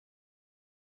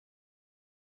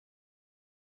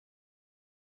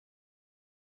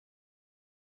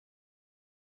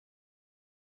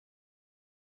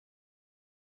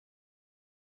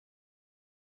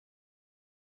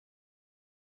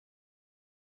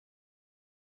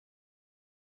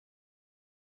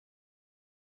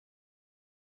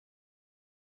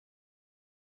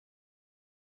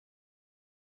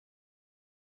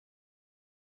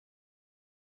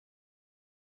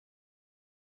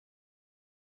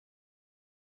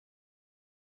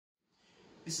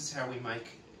This is how we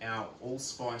make our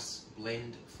allspice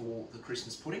blend for the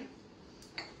Christmas pudding.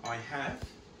 I have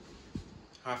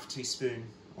half a teaspoon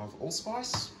of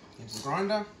allspice into the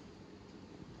grinder.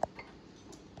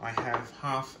 I have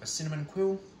half a cinnamon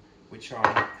quill, which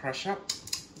I crush up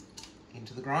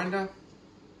into the grinder.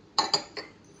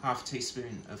 Half a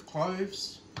teaspoon of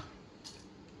cloves.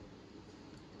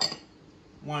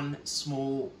 1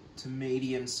 small to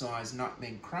medium sized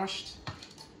nutmeg crushed.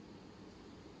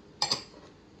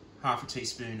 Half a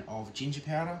teaspoon of ginger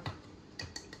powder.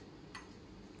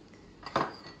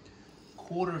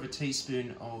 1/4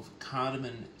 teaspoon of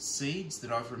cardamom seeds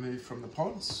that I've removed from the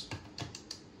pods.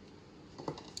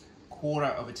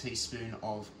 1/4 teaspoon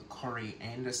of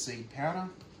coriander seed powder.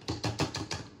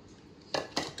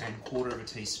 And 1/4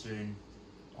 teaspoon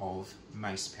of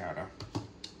mace powder.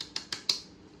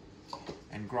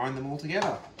 And grind them all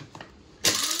together.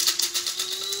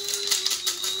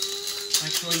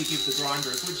 Make sure you give the grinder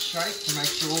a good shake to make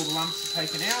sure all the lumps are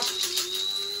taken out.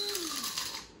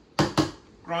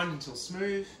 Grind until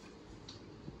smooth,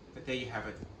 but there you have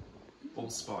it,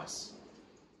 allspice.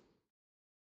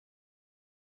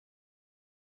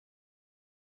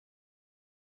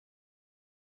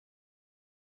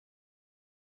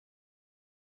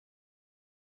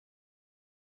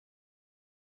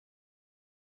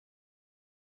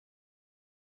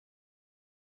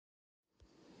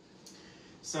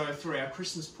 So for our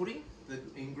Christmas pudding, the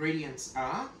ingredients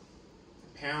are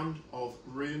a pound of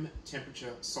room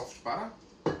temperature soft butter,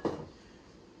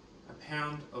 a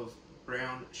pound of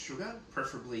brown sugar,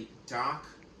 preferably dark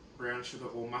brown sugar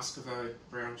or Muscovado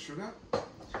brown sugar.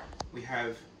 We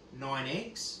have 9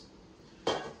 eggs.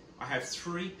 I have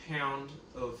 3 pounds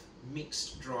of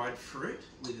mixed dried fruit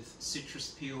with citrus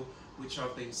peel, which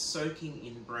I've been soaking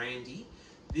in brandy.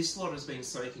 This lot has been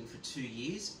soaking for 2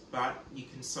 years, but you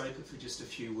can soak it for just a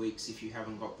few weeks if you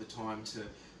haven't got the time to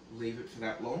leave it for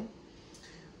that long.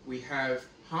 We have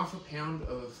half a pound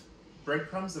of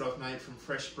breadcrumbs that I've made from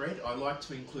fresh bread. I like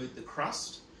to include the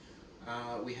crust.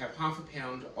 We have half a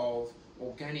pound of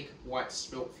organic white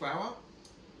spelt flour,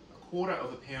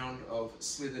 1/4 pound of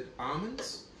slithered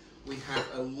almonds. We have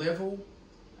a level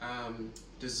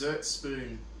dessert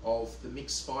spoon of the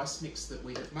mixed spice mix that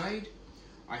we have made.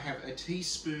 I have a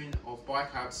teaspoon of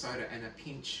bicarb soda and a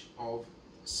pinch of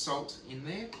salt in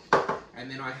there. And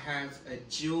then I have a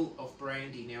gill of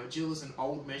brandy. Now a gill is an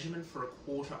old measurement for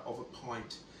 1/4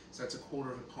 pint. So that's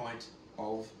 1/4 pint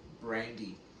of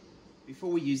brandy.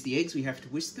 Before we use the eggs, we have to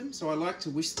whisk them. So I like to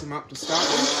whisk them up to start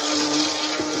with.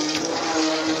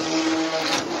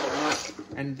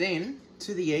 And then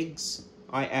to the eggs,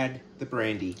 I add the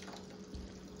brandy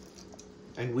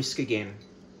and whisk again.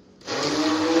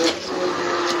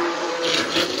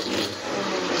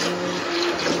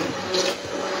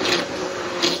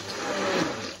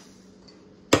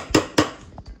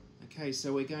 Okay,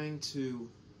 so we're going to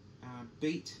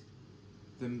beat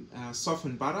the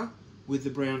softened butter with the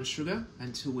brown sugar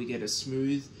until we get a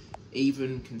smooth,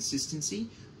 even consistency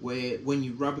where when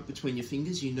you rub it between your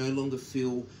fingers, you no longer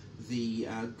feel the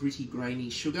gritty, grainy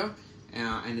sugar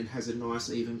and it has a nice,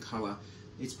 even colour.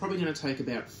 It's probably going to take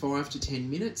about 5 to 10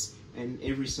 minutes, and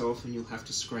every so often you'll have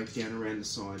to scrape down around the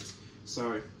sides.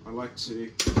 So I like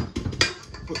to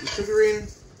put the sugar in,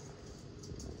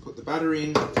 put the butter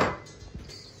in,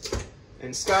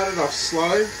 and start it off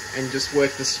slow and just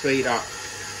work the speed up.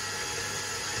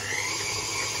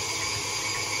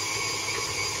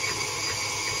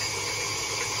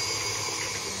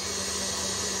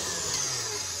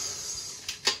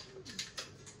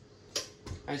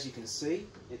 As you can see,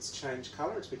 it's changed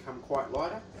colour, it's become quite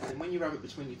lighter, and when you rub it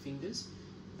between your fingers,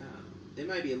 there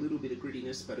may be a little bit of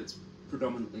grittiness, but it's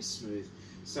predominantly smooth.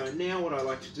 So now what I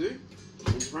like to do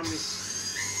is run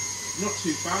this not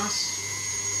too fast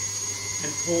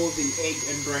and pour the egg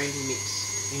and brandy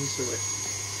mix into it.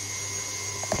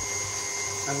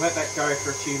 And let that go for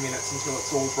a few minutes until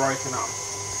it's all broken up.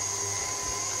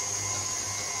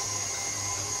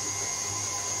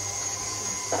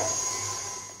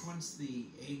 Once the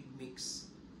egg mix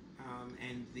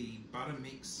and the butter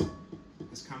mix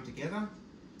has come together,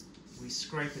 we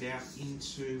scrape it out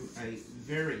into a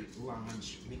very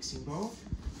large mixing bowl.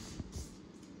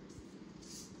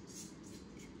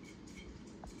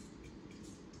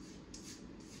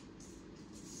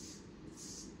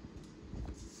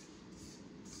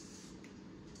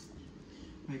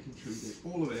 Making sure you get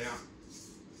all of it out.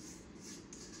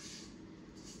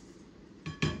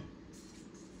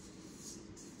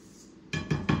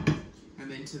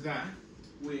 And then to that,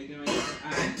 we're going to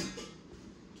add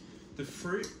the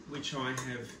fruit, which I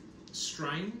have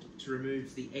strained to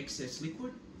remove the excess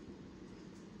liquid.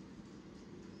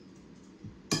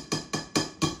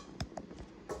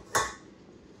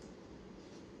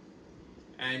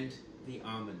 and the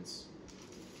almonds.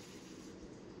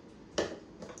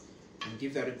 And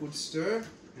give that a good stir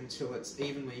until it's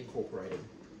evenly incorporated.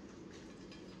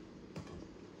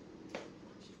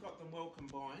 Once you've got them well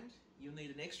combined, you'll need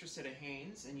an extra set of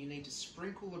hands, and you need to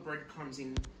sprinkle the breadcrumbs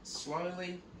in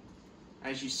slowly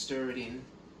as you stir it in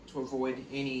to avoid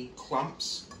any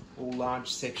clumps or large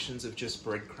sections of just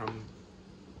breadcrumb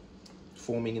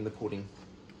forming in the pudding.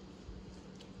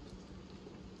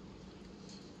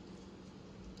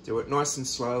 Do it nice and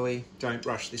slowly, don't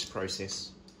rush this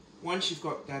process. Once you've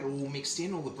got that all mixed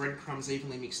in, all the breadcrumbs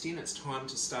evenly mixed in, it's time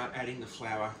to start adding the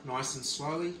flour. Nice and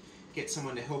slowly, get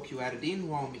someone to help you add it in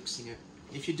while mixing it.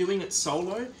 If you're doing it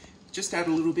solo, just add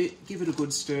a little bit, give it a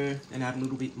good stir and add a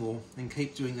little bit more, and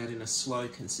keep doing that in a slow,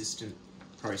 consistent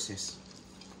process.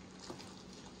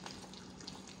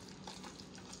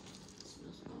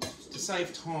 To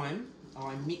save time,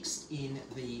 I mixed in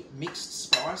the mixed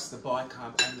spice, the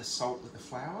bicarb and the salt with the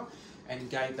flour, and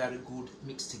gave that a good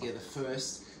mix together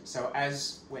first. So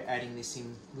as we're adding this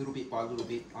in little bit by little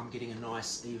bit, I'm getting a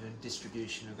nice even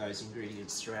distribution of those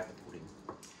ingredients throughout the pudding.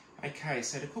 Okay,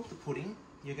 so to cook the pudding,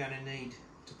 you're going to need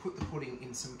to put the pudding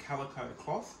in some calico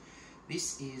cloth.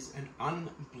 This is an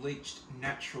unbleached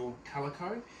natural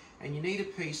calico, and you need a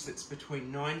piece that's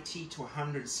between 90 to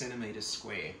 100 centimetres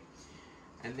square.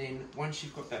 And then once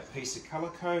you've got that piece of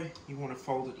calico, you want to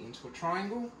fold it into a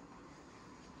triangle.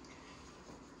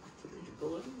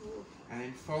 And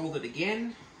then fold it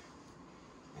again,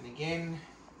 and again,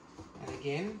 and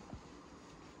again,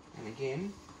 and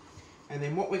again. And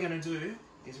then what we're going to do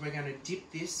is we're going to dip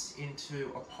this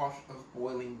into a pot of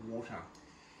boiling water.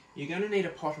 You're going to need a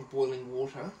pot of boiling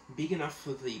water big enough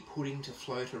for the pudding to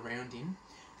float around in.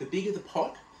 The bigger the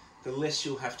pot, the less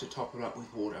you'll have to top it up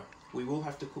with water. We will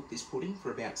have to cook this pudding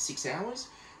for about 6 hours,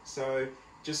 so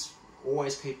just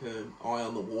always keep an eye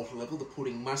on the water level. The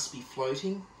pudding must be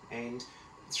floating, and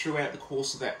throughout the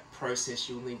course of that process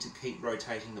you'll need to keep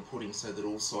rotating the pudding so that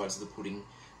all sides of the pudding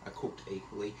are cooked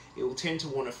equally. It will tend to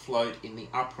want to float in the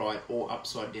upright or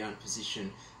upside down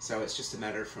position, so it's just a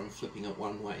matter of from flipping it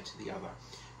one way to the other.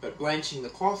 But blanching the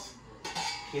cloth,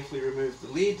 carefully remove the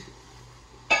lid,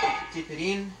 dip it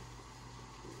in,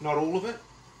 not all of it,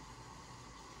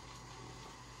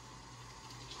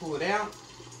 pull it out,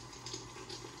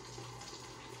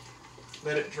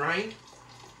 let it drain,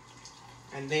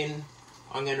 and then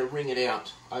I'm going to wring it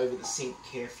out over the sink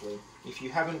carefully. If you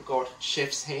haven't got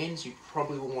chef's hands, you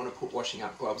probably will want to put washing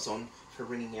up gloves on for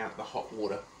wringing out the hot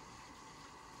water.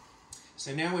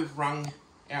 So now we've wrung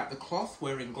out the cloth,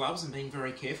 wearing gloves and being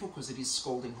very careful because it is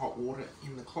scalding hot water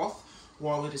in the cloth.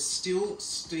 While it is still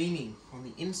steaming on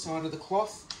the inside of the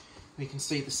cloth, we can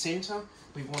see the centre.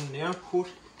 We want to now put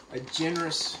a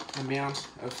generous amount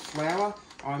of flour.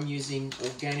 I'm using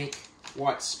organic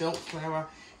white spelt flour,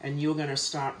 and you're going to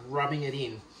start rubbing it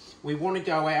in. We want to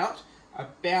go out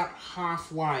about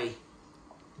halfway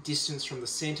distance from the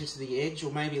centre to the edge,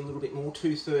 or maybe a little bit more,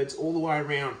 2/3 all the way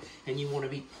around, and you want to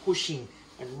be pushing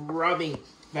and rubbing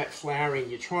that flour in.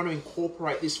 You're trying to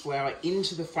incorporate this flour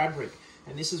into the fabric,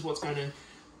 and this is what's going to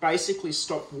basically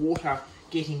stop water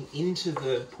getting into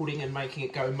the pudding and making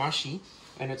it go mushy,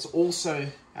 and it's also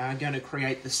going to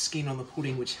create the skin on the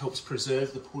pudding, which helps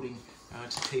preserve the pudding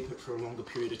to keep it for a longer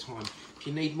period of time. If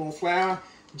you need more flour,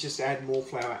 just add more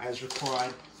flour as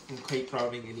required and keep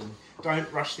rubbing it in.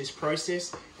 Don't rush this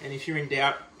process, and if you're in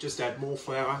doubt, just add more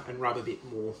flour and rub a bit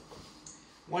more.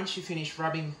 Once you finish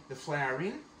rubbing the flour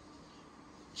in,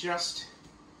 just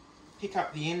pick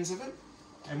up the ends of it,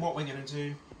 and what we're going to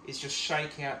do is just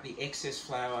shake out the excess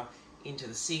flour into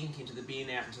the sink, into the bin,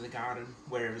 out into the garden,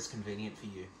 wherever is convenient for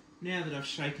you. Now that I've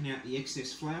shaken out the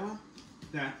excess flour,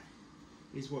 that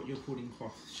is what your pudding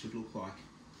cloth should look like,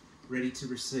 ready to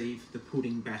receive the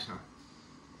pudding batter.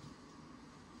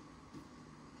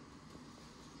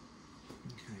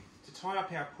 Okay. To tie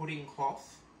up our pudding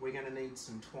cloth, we're going to need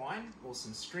some twine or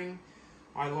some string.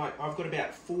 I've got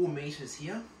about 4 meters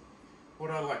here. What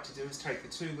I like to do is take the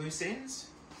 2 loose ends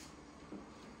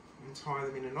and tie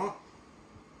them in a knot.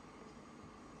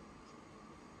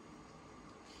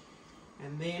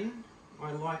 And then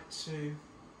I like to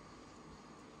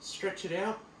stretch it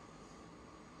out,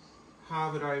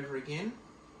 halve it over again.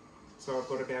 So I've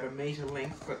got about 1 meter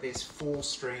length, but there's 4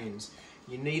 strands.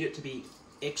 You need it to be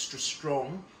extra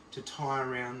strong to tie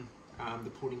around the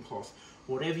pudding cloth.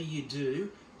 Whatever you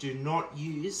do, do not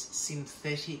use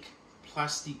synthetic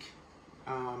plastic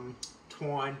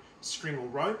twine, string or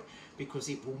rope, because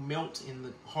it will melt in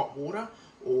the hot water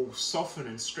or soften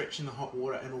and stretch in the hot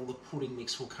water, and all the pudding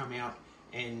mix will come out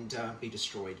and be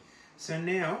destroyed. So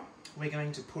now we're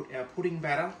going to put our pudding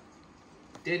batter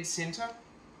dead centre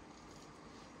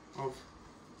of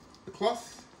the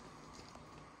cloth,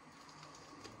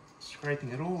 scraping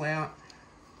it all out.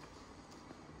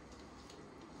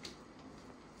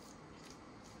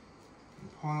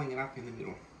 And piling it up in the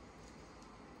middle.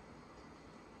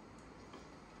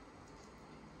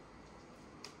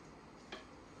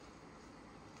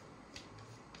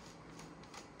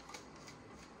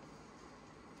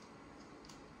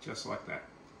 Just like that.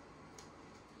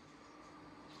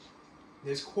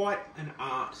 There's quite an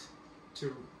art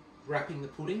to wrapping the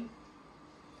pudding,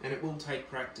 and it will take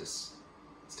practice.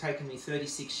 It's taken me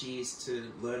 36 years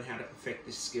to learn how to perfect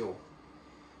this skill.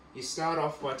 You start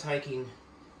off by taking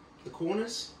the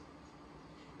corners,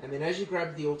 and then as you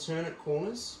grab the alternate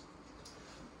corners,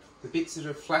 the bits that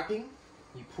are flapping,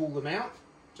 you pull them out,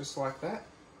 just like that,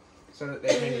 so that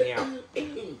they're hanging out.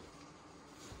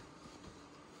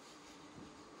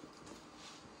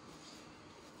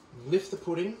 Lift the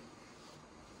pudding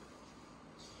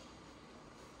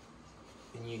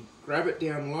and you grab it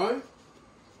down low,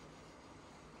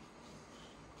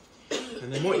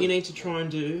 and then what you need to try and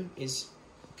do is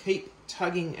keep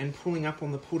tugging and pulling up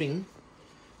on the pudding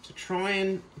to try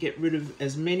and get rid of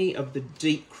as many of the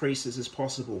deep creases as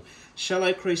possible.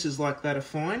 Shallow creases like that are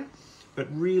fine, but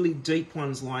really deep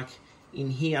ones like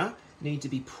in here need to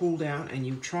be pulled out, and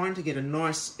you're trying to get a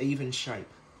nice even shape.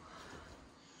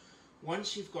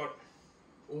 Once you've got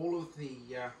all of the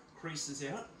creases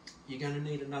out, you're going to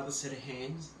need another set of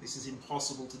hands. This is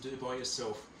impossible to do by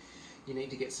yourself. You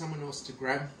need to get someone else to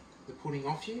grab the pudding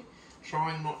off you,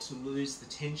 trying not to lose the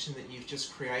tension that you've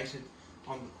just created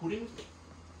on the pudding.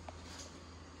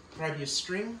 Grab your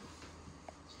string,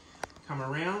 come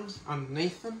around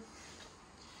underneath them,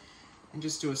 and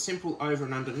just do a simple over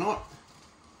and under knot.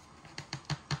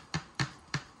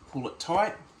 Pull it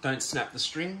tight, don't snap the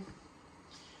string.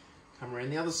 Come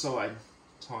around the other side,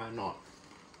 tie a knot.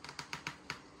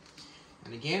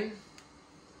 And again,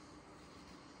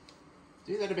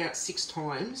 do that about 6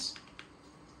 times.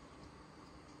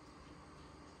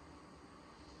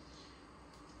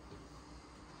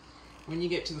 When you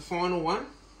get to the final one,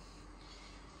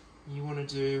 you want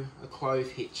to do a clove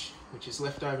hitch, which is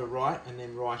left over right and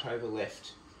then right over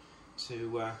left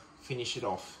to finish it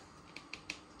off.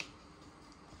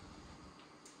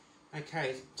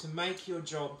 Okay, to make your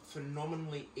job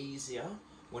phenomenally easier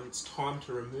when it's time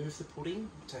to remove the pudding,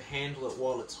 to handle it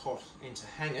while it's hot and to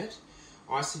hang it,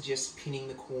 I suggest pinning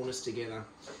the corners together.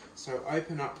 So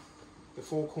open up the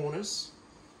 4 corners,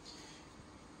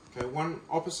 go one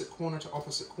opposite corner to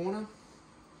opposite corner,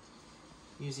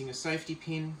 using a safety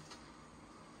pin,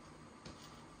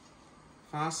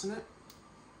 fasten it,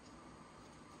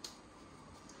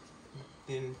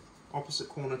 then opposite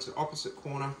corner to opposite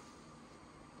corner,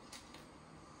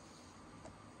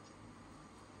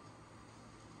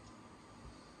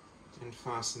 and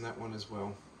fasten that one as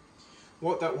well.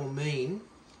 What that will mean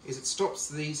is it stops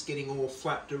these getting all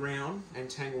flapped around and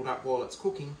tangled up while it's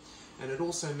cooking, and it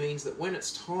also means that when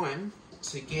it's time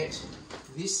to get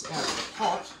this out of the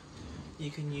pot, you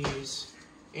can use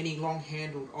any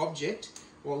long-handled object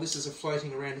while this is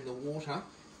floating around in the water,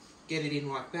 get it in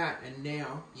like that, and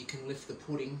now you can lift the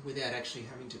pudding without actually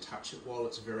having to touch it while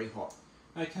it's very hot.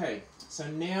 Okay, so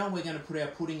now we're going to put our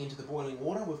pudding into the boiling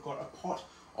water. We've got a pot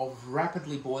of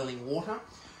rapidly boiling water.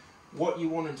 What you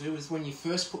want to do is when you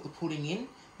first put the pudding in,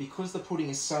 because the pudding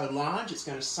is so large, it's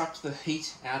going to suck the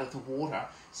heat out of the water,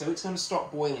 so it's going to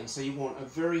stop boiling. So you want a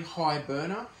very high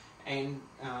burner and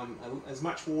as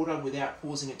much water without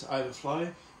causing it to overflow.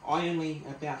 I only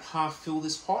about half fill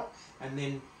this pot, and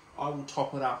then I will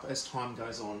top it up as time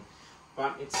goes on.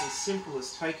 But it's as simple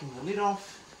as taking the lid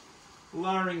off,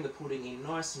 lowering the pudding in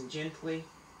nice and gently,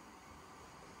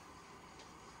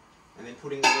 and then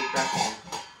putting the lid back on.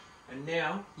 And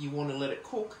now you want to let it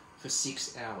cook for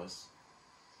 6 hours.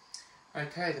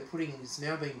 Okay, the pudding has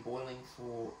now been boiling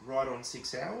for right on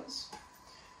 6 hours.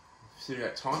 Through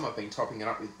that time I've been topping it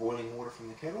up with boiling water from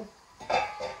the kettle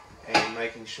and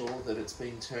making sure that it's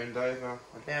been turned over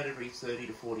about every 30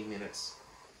 to 40 minutes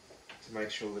to make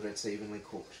sure that it's evenly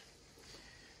cooked.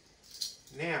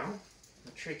 Now,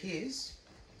 the trick is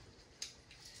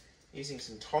using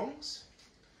some tongs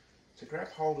to grab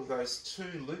hold of those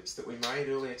 2 loops that we made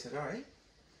earlier today,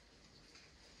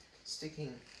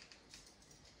 sticking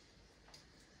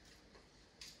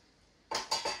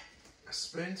a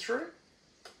spoon through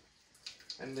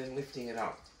and then lifting it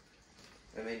up,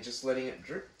 and then just letting it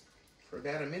drip for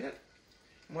about a minute.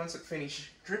 And once it finishes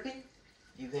dripping,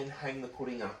 you then hang the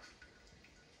pudding up.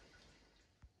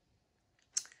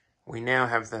 We now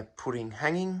have the pudding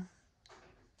hanging,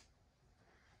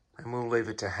 and we'll leave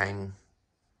it to hang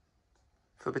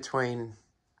for between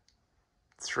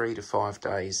 3 to 5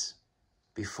 days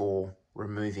before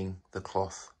removing the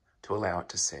cloth to allow it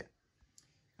to set.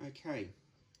 Okay,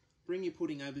 bring your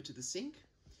pudding over to the sink,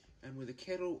 and with a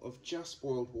kettle of just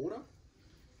boiled water,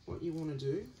 what you want to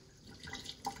do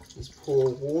is pour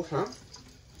water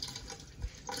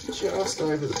just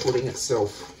over the pudding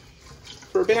itself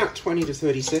for about 20 to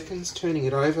 30 seconds, turning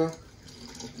it over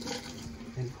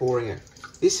and pouring it.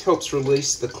 This helps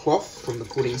release the cloth from the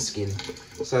pudding skin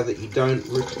so that you don't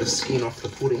rip the skin off the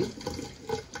pudding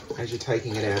as you're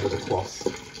taking it out of the cloth.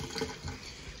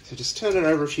 So just turn it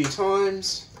over a few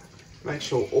times, make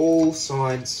sure all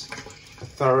sides are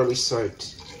thoroughly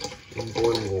soaked in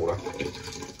boiling water.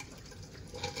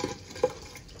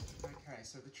 Okay,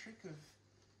 so the trick of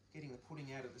getting the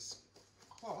pudding out of this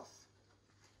cloth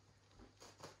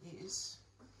is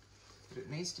that it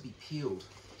needs to be peeled.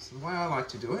 So the way I like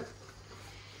to do it,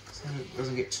 so it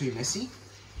doesn't get too messy,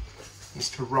 is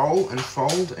to roll and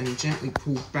fold and gently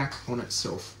pull back on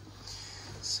itself.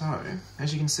 So,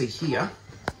 as you can see here,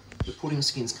 the pudding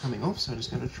skin's coming off, so I'm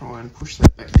just going to try and push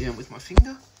that back down with my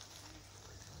finger.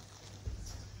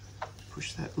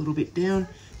 Push that a little bit down.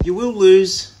 You will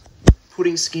lose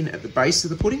pudding skin at the base of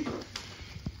the pudding,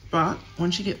 but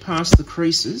once you get past the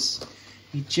creases,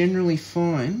 you generally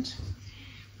find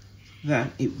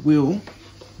that it will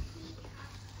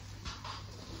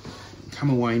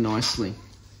come away nicely.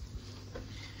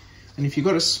 And if you've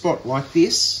got a spot like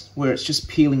this where it's just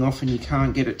peeling off and you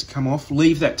can't get it to come off,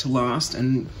 leave that to last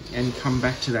and come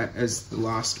back to that as the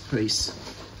last piece.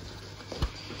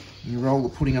 You roll the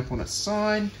pudding up on its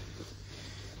side,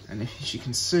 and as you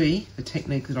can see, the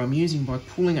technique that I'm using, by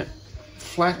pulling it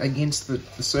flat against the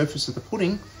surface of the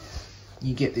pudding,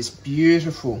 you get this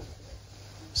beautiful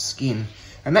skin.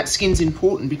 And that skin's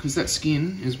important because that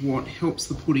skin is what helps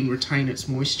the pudding retain its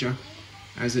moisture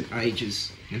as it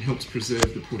ages and helps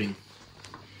preserve the pudding.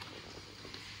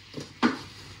 Pull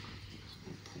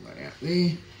that out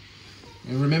there.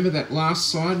 Now remember that last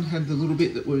side had the little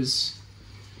bit that was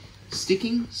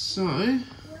sticking, so I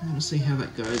want to see how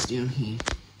that goes down here.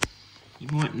 You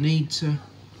might need to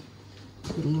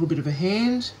put a little bit of a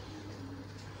hand.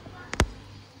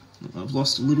 I've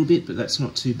lost a little bit, but that's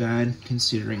not too bad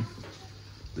considering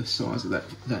the size of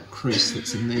that crease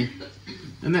that's in there.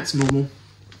 And that's normal.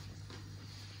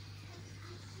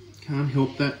 Can't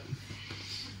help that.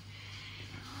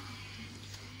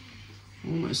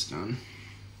 Almost done.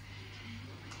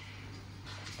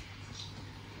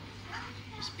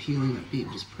 Just peeling that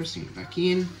bit, just pressing it back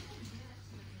in.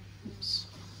 Oops.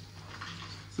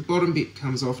 If the bottom bit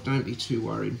comes off, don't be too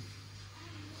worried.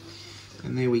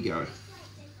 And there we go.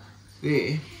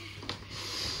 There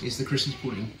is the Christmas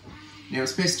pudding. Now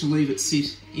it's best to leave it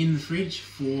sit in the fridge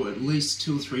for at least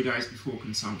 2 or 3 days before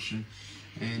consumption,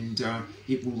 and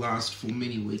it will last for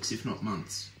many weeks, if not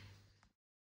months.